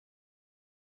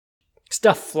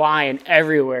stuff flying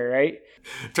everywhere, right?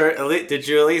 Did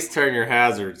you at least turn your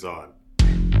hazards on?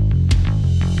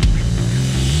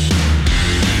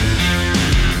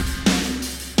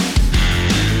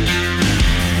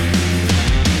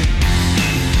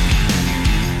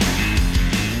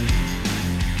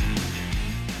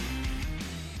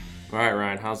 All right,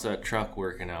 Ryan, how's that truck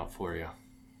working out for you?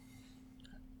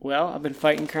 Well, I've been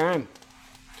fighting crime.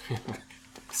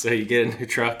 So you get a new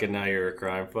truck and now you're a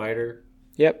crime fighter?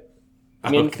 Yep.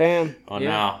 Me and fam. Oh, yeah.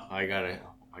 Now I gotta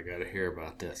hear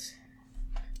about this.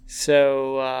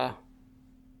 So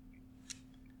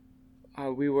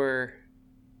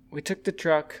we took the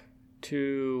truck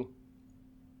to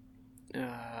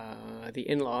the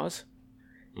in-laws.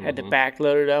 Mm-hmm. Had the back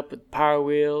loaded up with power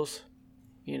wheels,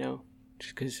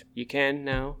 just because you can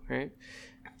now, right?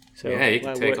 So yeah, you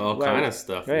can take all kind of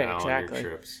stuff now exactly. On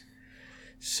your trips.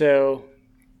 So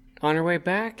on our way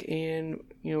back, and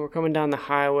we're coming down the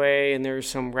highway, and there's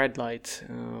some red lights.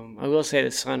 I will say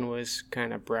the sun was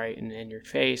kind of bright and in your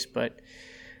face, but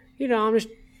I'm just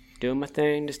doing my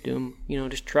thing, just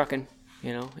trucking,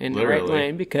 in the right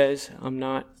lane because I'm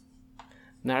not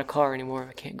a car anymore.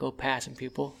 I can't go passing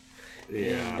people.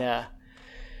 Yeah. And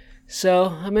so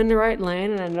I'm in the right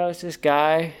lane, and I notice this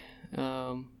guy.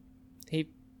 He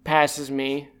passes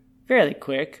me fairly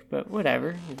quick, but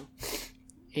whatever.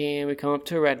 And we come up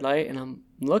to a red light, and I'm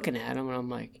looking at him, and I'm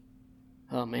like,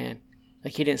 oh, man.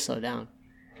 Like, he didn't slow down.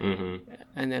 Mm-hmm.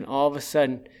 And then all of a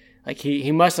sudden, like,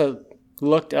 he must have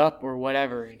looked up or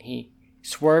whatever, and he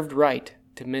swerved right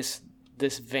to miss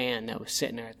this van that was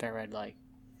sitting there at that red light.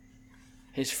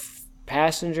 His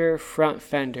passenger front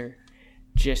fender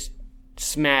just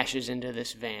smashes into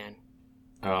this van.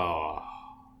 Oh.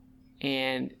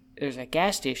 And there's a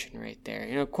gas station right there.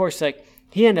 And, of course, like,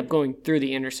 he ended up going through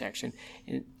the intersection.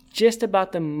 And just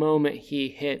about the moment he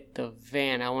hit the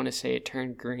van, I want to say it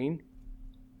turned green.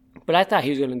 But I thought he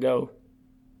was going to go,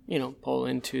 pull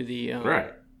into the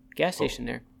gas station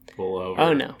there. Pull over.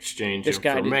 Oh, no. Exchange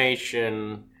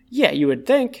information. Yeah, you would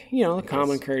think, the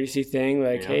common courtesy thing.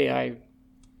 Like, hey,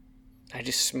 I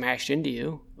just smashed into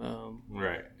you.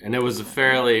 Right. And was it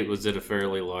a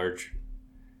fairly large...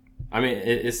 I mean,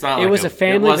 it's not like it was a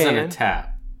family van. It wasn't a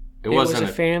tap. It wasn't a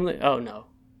family. Oh no,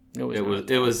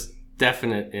 it was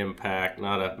definite impact.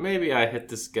 Not a maybe I hit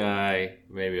this guy,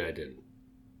 maybe I didn't.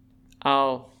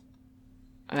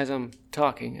 As I'm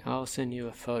talking, I'll send you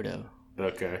a photo.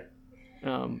 Okay.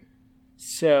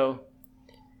 So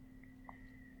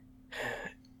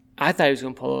I thought he was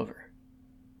gonna pull over,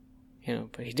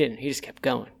 but he didn't. He just kept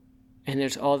going. And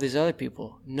there's all these other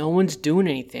people. No one's doing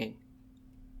anything.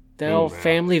 The old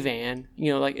family van,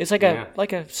 like it's like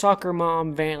a soccer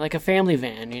mom van, like a family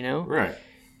van, Right.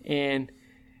 And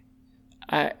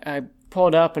I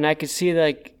pulled up and I could see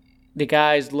like the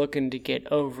guy's looking to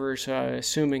get over, so I was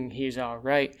assuming he's all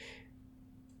right.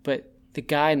 But the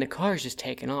guy in the car is just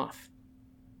taking off.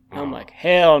 I'm like,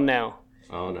 hell no.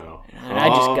 Oh no. And I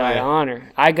just got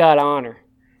honor. I got honor.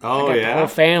 Oh, I got the whole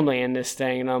family in this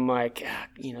thing, and I'm like,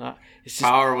 it's just...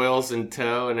 Power wheels in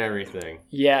tow and everything.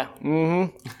 Yeah,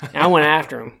 mm-hmm. I went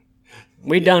after him.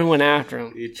 We done went after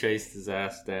him. You chased his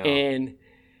ass down. And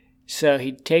so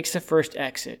he takes the first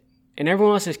exit, and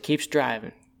everyone else just keeps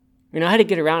driving. I had to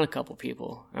get around a couple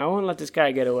people. I won't let this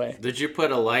guy get away. Did you put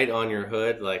a light on your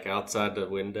hood, like outside the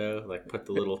window? Like put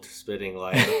the little spitting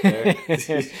light up there?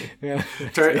 Yeah.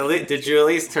 Did you at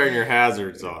least turn your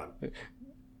hazards on?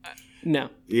 No.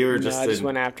 You were just I just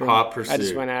went after him. Hot pursuit. I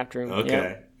just went after him. Okay.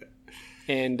 Yep.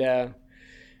 And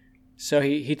so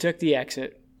he took the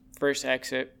first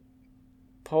exit,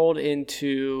 pulled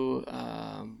into,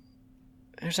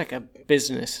 there's like a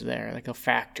business there, like a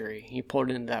factory. He pulled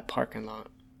into that parking lot.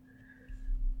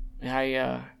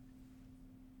 I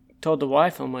told the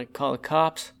wife, I'm like, call the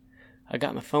cops. I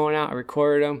got my phone out, I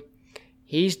recorded him.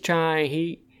 He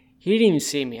didn't even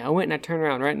see me. I went and I turned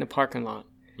around right in the parking lot.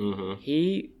 Mm-hmm.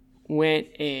 He went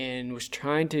and was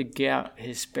trying to get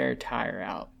his spare tire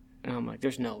out. And I'm like,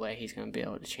 there's no way he's going to be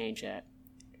able to change that.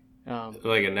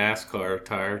 Like a NASCAR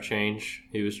tire change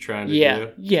he was trying to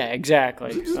do? Yeah,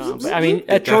 exactly. But, I mean,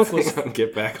 that trunk was...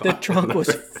 Get back on. The trunk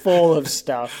was full of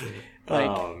stuff. Like,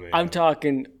 oh, man. I'm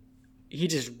talking... He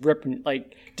just ripping,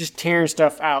 like, just tearing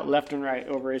stuff out left and right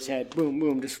over his head. Boom,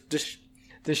 boom. Just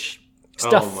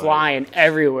stuff flying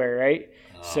everywhere, right?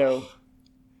 Oh. So,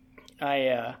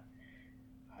 I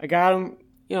got him,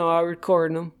 I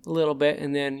recorded him a little bit,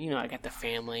 and then, I got the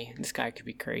family. This guy could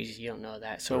be crazy. You don't know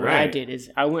that. So, What I did is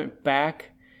I went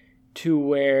back to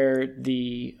where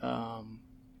the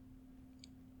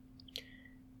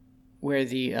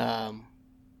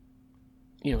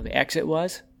exit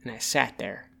was, and I sat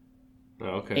there.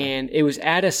 Okay. And it was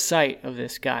at a site of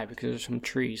this guy because there's some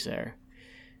trees there.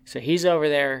 So he's over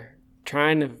there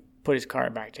trying to put his car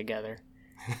back together.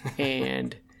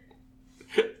 And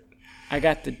I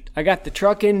got the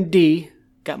truck in D,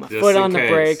 got my foot on the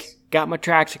brake, got my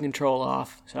traction control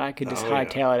off, so I could just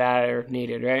hightail it out of there if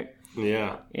needed, right?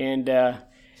 Yeah. And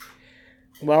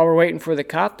while we're waiting for the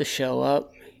cop to show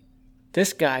up,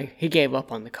 this guy, he gave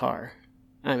up on the car.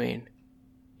 I mean,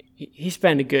 he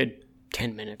spent a good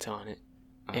 10 minutes on it.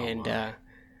 Oh, and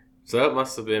so that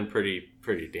must have been pretty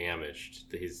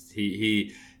damaged.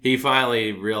 He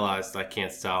finally realized I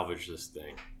can't salvage this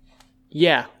thing.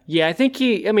 Yeah. I think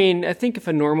if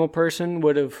a normal person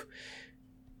would have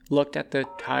looked at the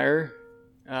tire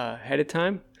ahead of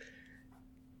time,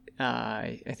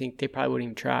 I think they probably wouldn't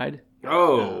even tried.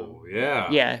 Oh, yeah.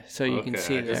 Yeah, so you can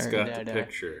see I there just got that the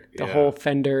picture. the whole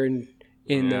fender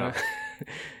in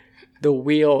the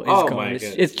wheel is gone. My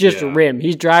it's just a rim.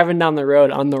 He's driving down the road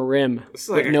on the rim. It's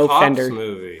like with a no Cops fender.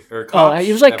 movie. Or Cops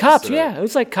it was like episode. Cops. Yeah, it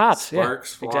was like Cops.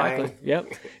 Sparks flying. Exactly.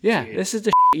 Yep. Yeah, this is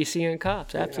the you see in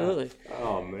Cops. Absolutely. Yeah.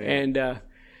 Oh man. And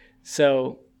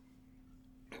so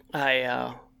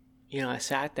I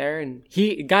sat there and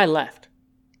the guy left.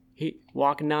 He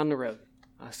walking down the road.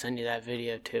 I'll send you that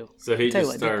video too. So he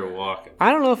just started walking.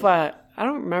 I don't know if I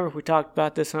don't remember if we talked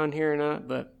about this on here or not,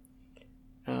 but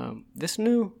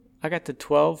I got the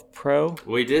 12 Pro.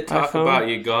 We did talk iPhone. about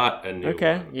you got a new one.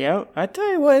 Okay, yeah. I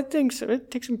tell you what,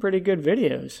 it takes some pretty good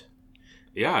videos.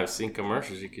 Yeah, I've seen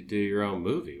commercials. You could do your own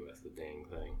movie with the dang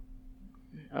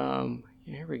thing.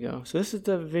 Here we go. So this is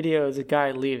the video of the guy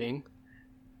leaving,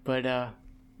 but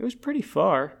it was pretty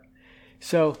far.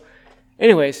 So,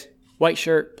 anyways, white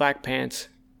shirt, black pants,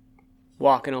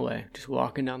 walking away, just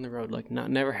walking down the road like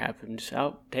never happened. Just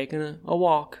out taking a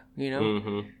walk,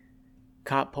 Mm-hmm.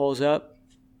 Cop pulls up,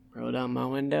 rolled down my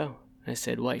window. I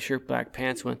said, white shirt, black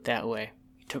pants, went that way.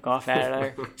 He took off out of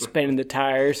there, spinning the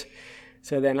tires.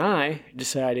 So then I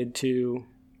decided to,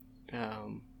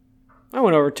 I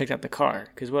went over and checked out the car,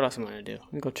 because what else am I going to do? I'm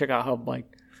going to go check out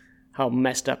how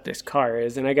messed up this car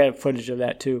is, and I got footage of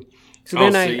that too. So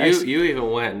you even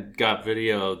went and got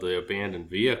video of the abandoned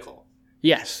vehicle.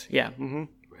 Yes, yeah. Mm-hmm.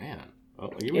 Man,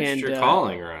 you missed your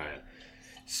calling, Ryan.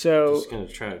 So I'm just going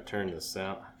to try to turn this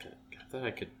sound. I thought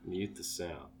I could mute the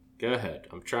sound. Go ahead.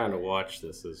 I'm trying to watch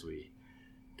this as we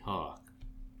talk.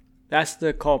 That's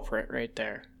the culprit right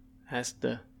there. That's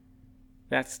the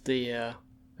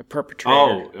perpetrator.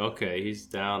 Oh, okay. He's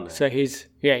down there. So he's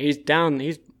down.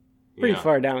 He's pretty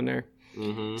far down there.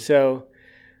 Mm-hmm. So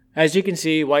as you can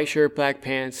see, white shirt, black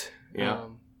pants. Yeah.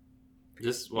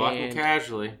 Just walking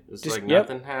casually. It's like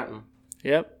nothing happened.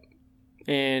 Yep.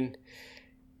 And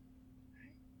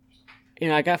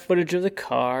I got footage of the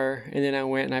car, and then I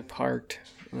went and I parked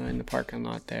in the parking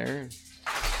lot there.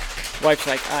 Wife's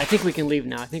like, I think we can leave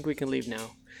now.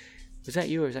 Was that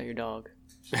you or was that your dog?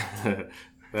 That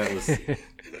was...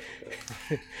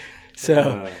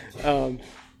 So,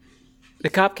 the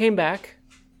cop came back.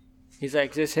 He's like,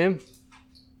 is this him?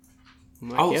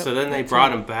 Like, so then they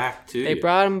brought him back, too. They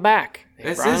brought him back.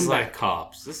 This is like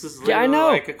Cops. This is literally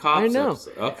like a Cops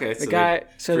episode. Okay,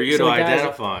 so for you to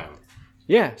identify him.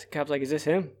 Yeah, the cop's like, is this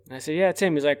him? And I said, yeah, it's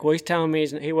him. He's like, well, he's telling me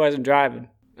he wasn't driving.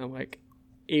 I'm like,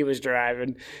 he was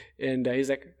driving. And he's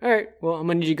like, all right, well, I'm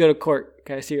going to need you to go to court.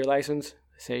 Can I see your license?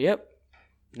 I say, yep,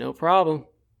 no problem.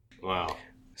 Wow.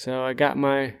 So I got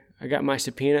my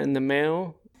subpoena in the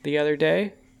mail the other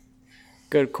day.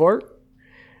 Go to court.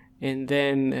 And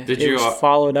then it was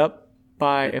followed up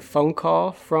by a phone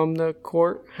call from the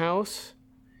courthouse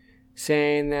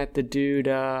saying that the dude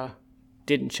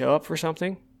didn't show up for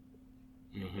something.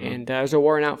 Mm-hmm. And there's a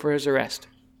warrant out for his arrest.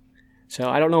 So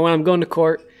I don't know when I'm going to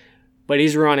court, but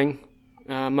he's running.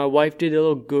 My wife did a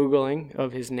little Googling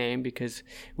of his name because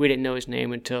we didn't know his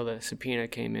name until the subpoena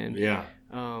came in. Yeah.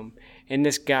 And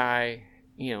this guy,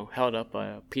 held up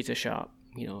a pizza shop,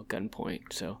 at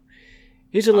gunpoint. So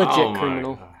he's a legit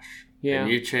criminal. Gosh. Yeah.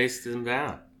 And you chased him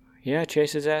down. Yeah,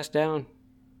 chased his ass down.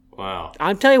 Wow.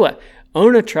 I'll tell you what,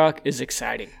 owning a truck is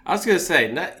exciting. I was gonna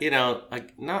say,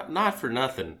 not for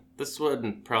nothing. This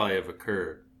wouldn't probably have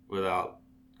occurred without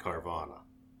Carvana.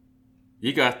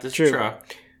 You got this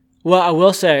truck. Well, I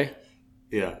will say,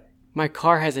 yeah, my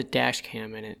car has a dash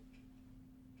cam in it.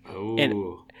 Oh.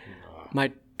 And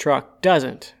my truck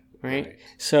doesn't, right?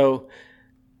 So,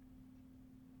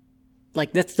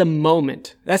 that's the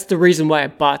moment. That's the reason why I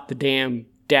bought the damn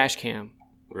dash cam.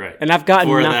 Right. And I've gotten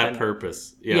for nothing. That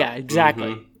purpose. Yeah, yeah exactly.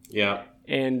 Mm-hmm. Yeah.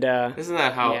 And isn't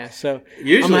that how? Yeah. So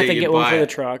usually I'm gonna have to get one for the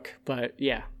truck, but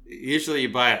yeah. Usually you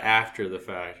buy it after the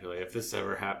fact, like if this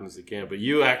ever happens again. But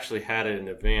you actually had it in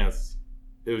advance.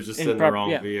 It was just in the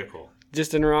wrong vehicle.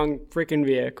 just in the wrong freaking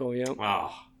vehicle, you know?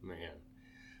 Oh, man.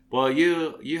 Well,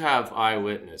 you have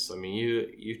eyewitness. I mean,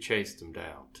 you chased him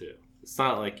down, too. It's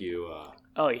not like you...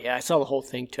 Oh, yeah, I saw the whole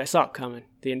thing, too. I saw it coming,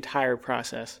 the entire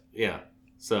process. Yeah,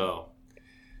 so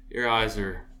your eyes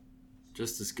are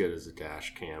just as good as a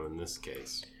dash cam in this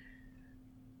case.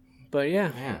 But,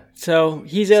 yeah. So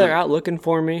he's either out looking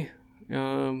for me,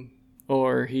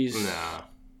 or he's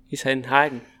heading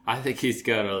hiding. I think he's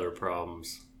got other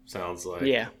problems, sounds like.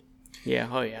 Yeah. Yeah,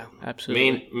 oh, yeah,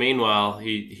 absolutely. Meanwhile,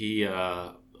 he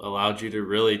allowed you to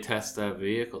really test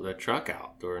that truck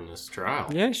out during this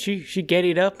trial. Yeah, she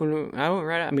gettied up when I went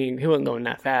right out. I mean, he wasn't going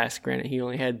that fast. Granted, he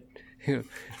only had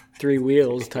 3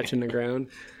 wheels touching the ground.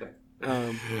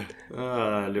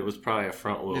 It was probably a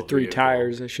front wheel. 3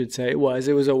 tires, I should say. It was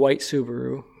a white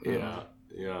Subaru. Yeah.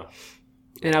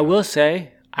 And I will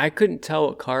say, I couldn't tell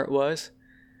what car it was,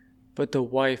 but the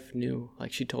wife knew.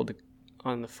 Like, she told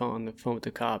on the phone with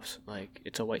the cops, like,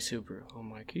 it's a white Subaru.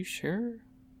 I'm like, you sure?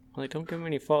 Like, don't give me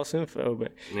any false info,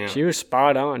 but she was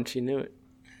spot on. She knew it.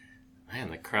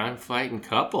 Man, the crime-fighting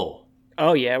couple.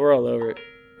 Oh, yeah, we're all over it.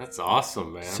 That's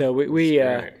awesome, man. So we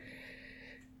ended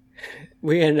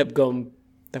up going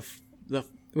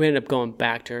we ended up going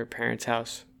back to her parents'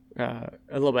 house a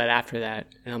little bit after that,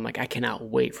 and I'm like, I cannot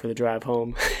wait for the drive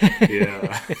home.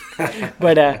 Yeah.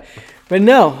 But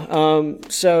no.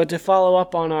 So to follow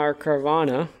up on our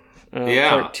Carvana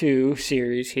Part 2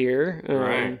 series here,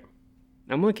 right.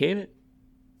 I'm gonna keep it.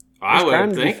 I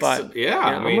would think so. Yeah,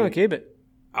 I'm gonna keep it.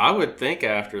 I would think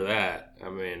after that. I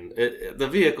mean, the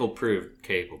vehicle proved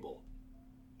capable.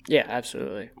 Yeah,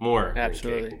 absolutely. More than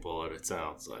capable, it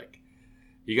sounds like.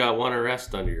 You got 1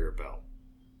 arrest under your belt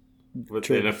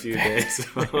within a few days.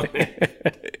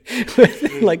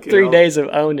 Within like 3 days of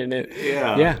owning it.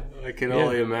 Yeah. I can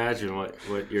only imagine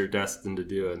what you're destined to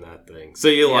do in that thing. So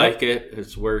you like it.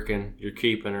 It's working. You're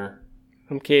keeping her.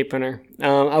 I'm keeping her.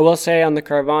 I will say on the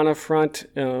Carvana front,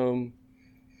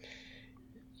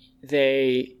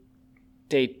 they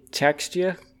text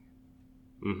you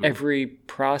every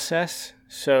process.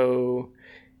 So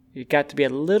it got to be a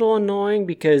little annoying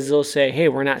because they'll say, hey,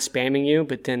 we're not spamming you,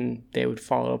 but then they would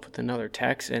follow up with another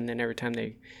text, and then every time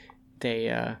they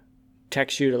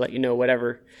text you to let you know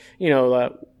whatever,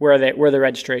 where the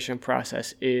registration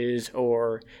process is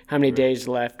or how many days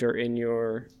left are in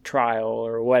your trial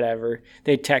or whatever,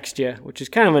 they text you, which is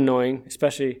kind of annoying,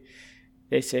 especially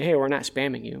they say, hey, we're not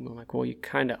spamming you. I'm like, well, you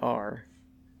kind of are.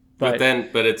 But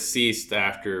it ceased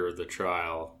after the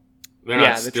trial. They're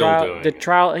not still doing the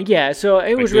trial. Yeah, so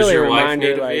it was really a reminder.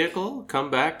 Does your wife need a vehicle?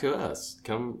 Come back to us.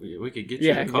 We could get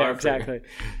you a car. Yeah, exactly.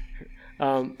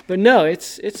 But no,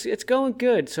 it's going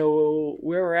good. So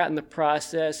where we're at in the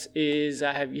process is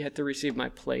you have to receive my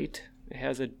plate. It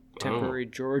has a temporary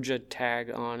Georgia tag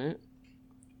on it.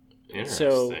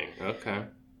 Interesting. So, okay.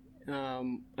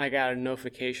 I got a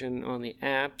notification on the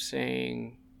app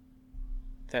saying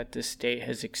that the state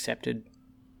has accepted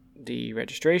the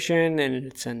registration and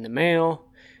it's in the mail.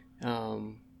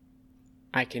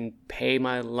 I can pay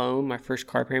my loan. My first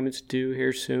car payment's due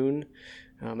here soon.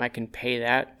 I can pay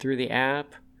that through the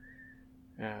app.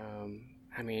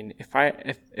 I mean, if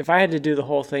I had to do the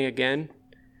whole thing again,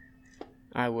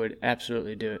 I would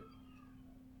absolutely do it.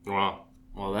 Wow.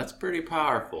 Well, that's pretty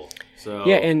powerful. So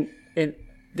yeah, and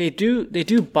they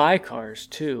do buy cars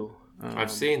too.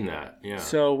 I've seen that. Yeah.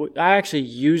 So I actually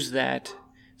use that.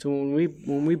 So when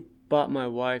we bought my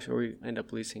wife's, or we end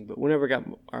up leasing, but whenever we got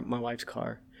my wife's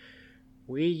car,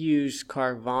 we used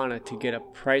Carvana to get a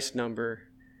price number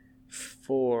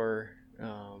for,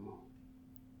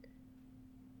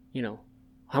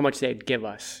 how much they'd give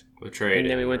us. The trade. And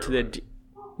then we went to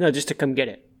just to come get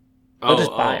it. They'll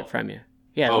just buy it from you.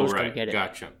 Yeah, they'll just come get it.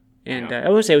 Gotcha. And I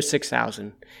would say it was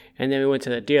 $6,000. And then we went to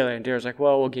the dealer, and the dealer's like,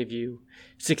 well, we'll give you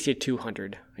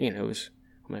 $6,200. I'm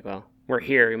like, well, we're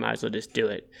here. We might as well just do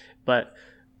it. But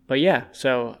yeah,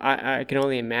 so I can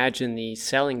only imagine the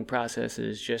selling process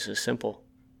is just as simple.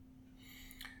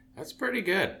 That's pretty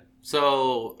good.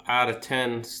 So out of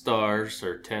 10 stars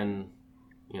or 10,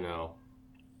 1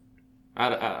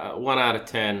 out of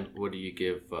 10, what do you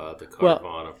give the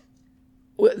Carvana?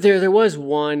 Well, there was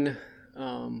one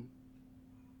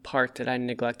part that I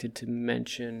neglected to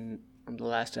mention on the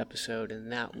last episode,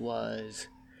 and that was,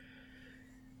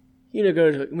 when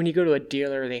you go to a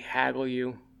dealer, they haggle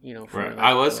you, for right.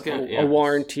 A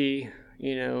warranty,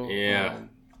 Yeah.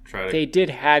 They did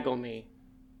haggle me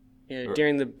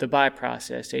during the buy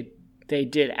process. They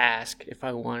did ask if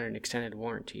I wanted an extended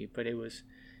warranty, but it was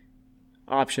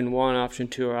option 1, option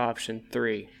 2, or option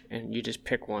 3, and you just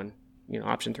pick one.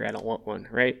 Option 3, I don't want one,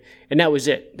 right? And that was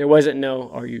it. There wasn't no,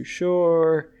 are you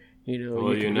sure?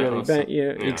 Well,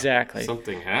 exactly.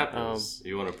 Something happens.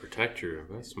 You want to protect your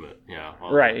investment. Yeah.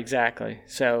 Right, exactly.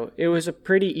 So it was a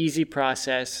pretty easy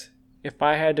process. If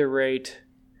I had to rate,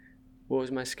 what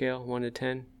was my scale? 1 to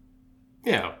 10?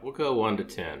 Yeah, we'll go 1 to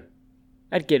 10.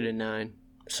 I'd give it a 9.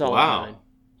 Solid 9.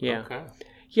 Yeah. Okay.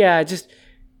 Yeah, just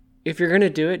if you're gonna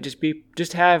do it,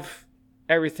 just have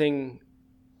everything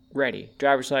ready.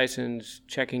 Driver's license,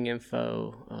 checking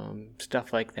info,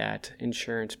 stuff like that.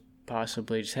 Insurance,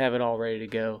 possibly. Just have it all ready to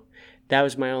go. That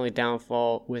was my only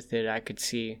downfall with it I could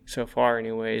see so far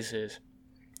anyways, is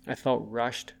I felt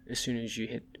rushed as soon as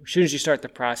you start the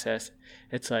process.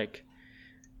 It's like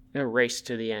a race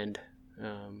to the end.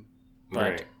 But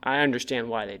right. I understand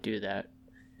why they do that.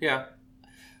 Yeah.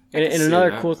 And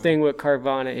another cool thing with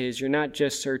Carvana is you're not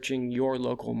just searching your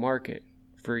local market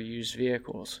for used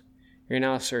vehicles. You're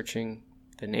now searching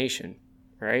the nation,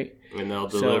 right? And they'll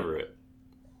deliver it.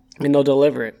 And they'll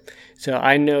deliver it. So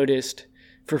I noticed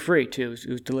for free, too. It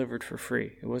was delivered for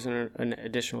free. It wasn't an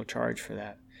additional charge for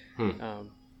that.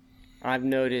 I've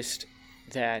noticed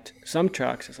that some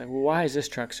trucks, it's like, well, why is this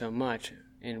truck so much?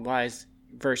 And why is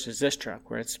versus this truck,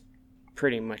 where it's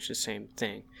pretty much the same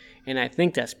thing? And I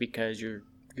think that's because you're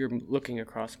looking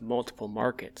across multiple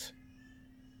markets.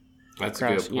 That's a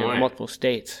good point. Multiple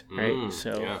states, right?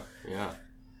 Yeah.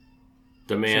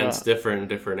 Demand's different in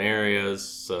different areas,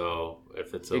 so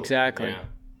if it's exactly.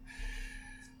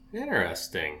 Yeah.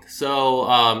 Interesting.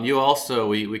 So you also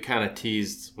we kind of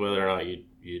teased whether or not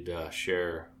you'd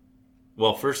share.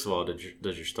 Well, first of all, does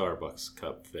your Starbucks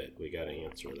cup fit? We got to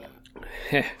answer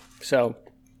that. So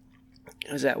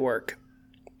I was at work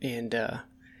and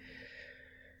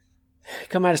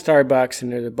come out of Starbucks,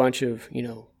 and there's a bunch of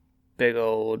big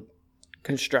old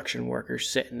construction workers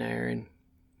sitting there, and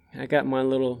I got my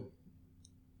little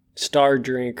Star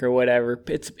drink or whatever.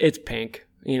 It's pink,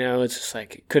 it's just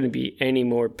like it couldn't be any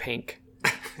more pink.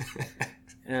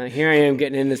 Here I am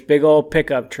getting in this big old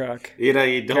pickup truck, you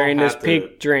don't carrying this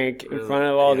pink drink in front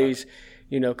of all these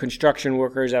construction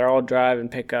workers that are all driving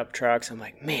pickup trucks. I'm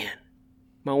like, man,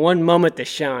 my one moment to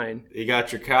shine. You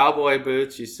got your cowboy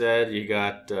boots, you said. You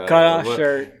got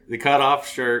shirt. The cut-off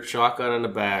shirt, shotgun in the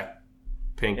back,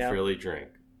 pink frilly drink.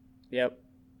 Yep.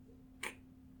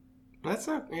 That's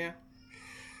not,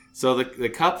 So the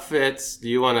cup fits. Do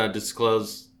you want to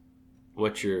disclose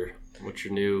what your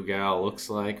new gal looks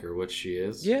like or what she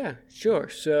is? Yeah, sure.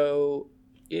 So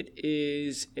it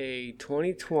is a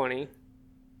 2020,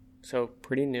 so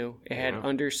pretty new. It had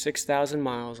under 6,000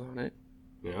 miles on it.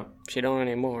 Yeah. She don't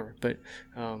anymore, but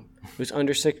it was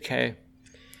under 6K.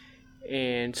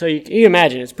 And so you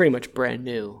imagine it's pretty much brand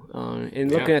new.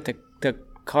 And looking at the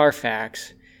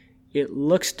Carfax, it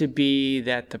looks to be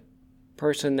that the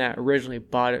person that originally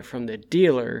bought it from the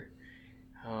dealer,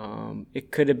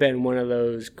 it could have been one of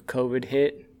those COVID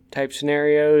hit type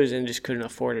scenarios and just couldn't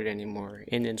afford it anymore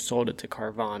and then sold it to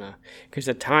Carvana because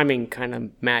the timing kind of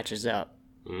matches up.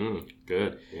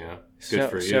 Good. Yeah. Good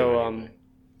for you. So, anyway.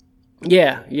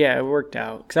 Yeah, it worked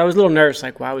out. Because I was a little nervous,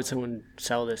 like, why would someone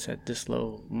sell this at this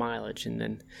low mileage? And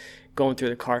then going through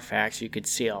the Carfax, you could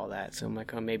see all that. So I'm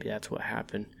like, oh, maybe that's what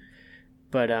happened.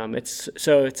 But it's a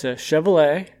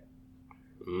Chevrolet.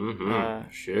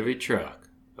 Chevy truck.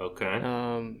 Okay.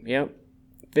 Yep.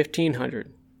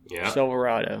 1500. Yeah.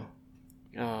 Silverado.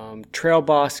 Trail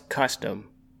Boss Custom.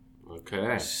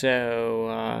 Okay.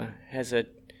 So has a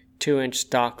 2-inch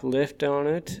stock lift on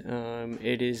it.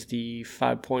 It is the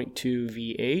 5.2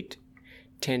 V8,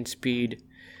 10-speed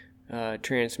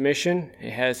transmission.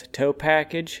 It has a tow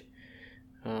package.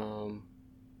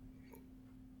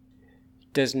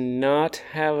 Does not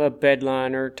have a bed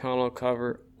liner, tonneau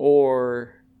cover,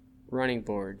 or running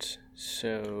boards.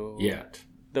 So yet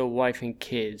the wife and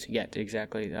kids,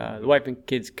 exactly. The wife and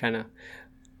kids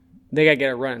they gotta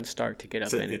get a running start to get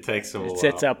up in it. It takes them a while. It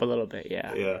sits up a little bit,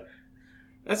 yeah. Yeah.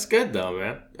 That's good though,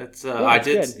 man. That's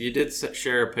good. You did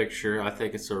share a picture. I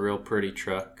think it's a real pretty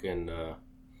truck, and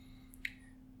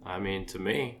I mean, to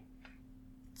me,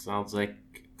 it sounds like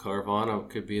Carvana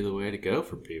could be the way to go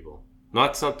for people.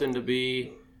 Not something to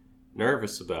be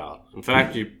nervous about. In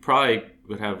fact, you probably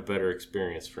would have a better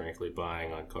experience, frankly,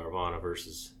 buying on Carvana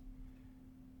versus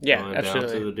going down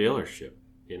to the dealership.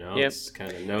 It's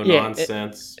kind of no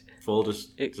nonsense, full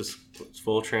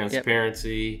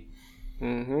transparency.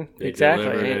 They exactly,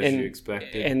 deliver it as you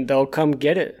expected, and they'll come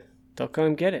get it. They'll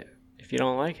come get it if you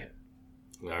don't like it.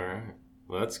 All right,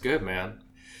 well, that's good, man.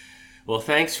 Well,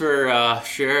 thanks for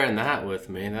sharing that with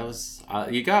me. That was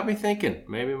you got me thinking.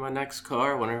 Maybe my next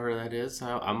car, whenever that is,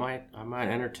 I might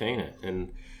entertain it.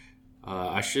 And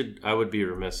I would be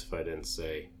remiss if I didn't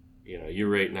say, you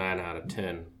rate 9 out of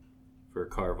 10 for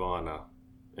Carvana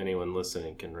anyone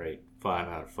listening can rate 5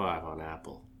 out of 5 on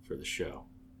Apple for the show.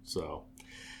 So,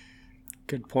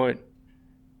 good point.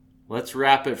 Let's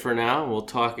wrap it for now. We'll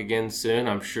talk again soon,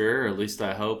 I'm sure. Or at least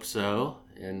I hope so.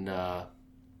 And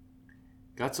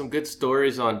got some good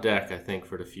stories on deck, I think,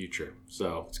 for the future.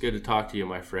 So it's good to talk to you,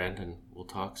 my friend, and we'll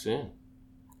talk soon.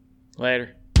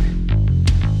 Later.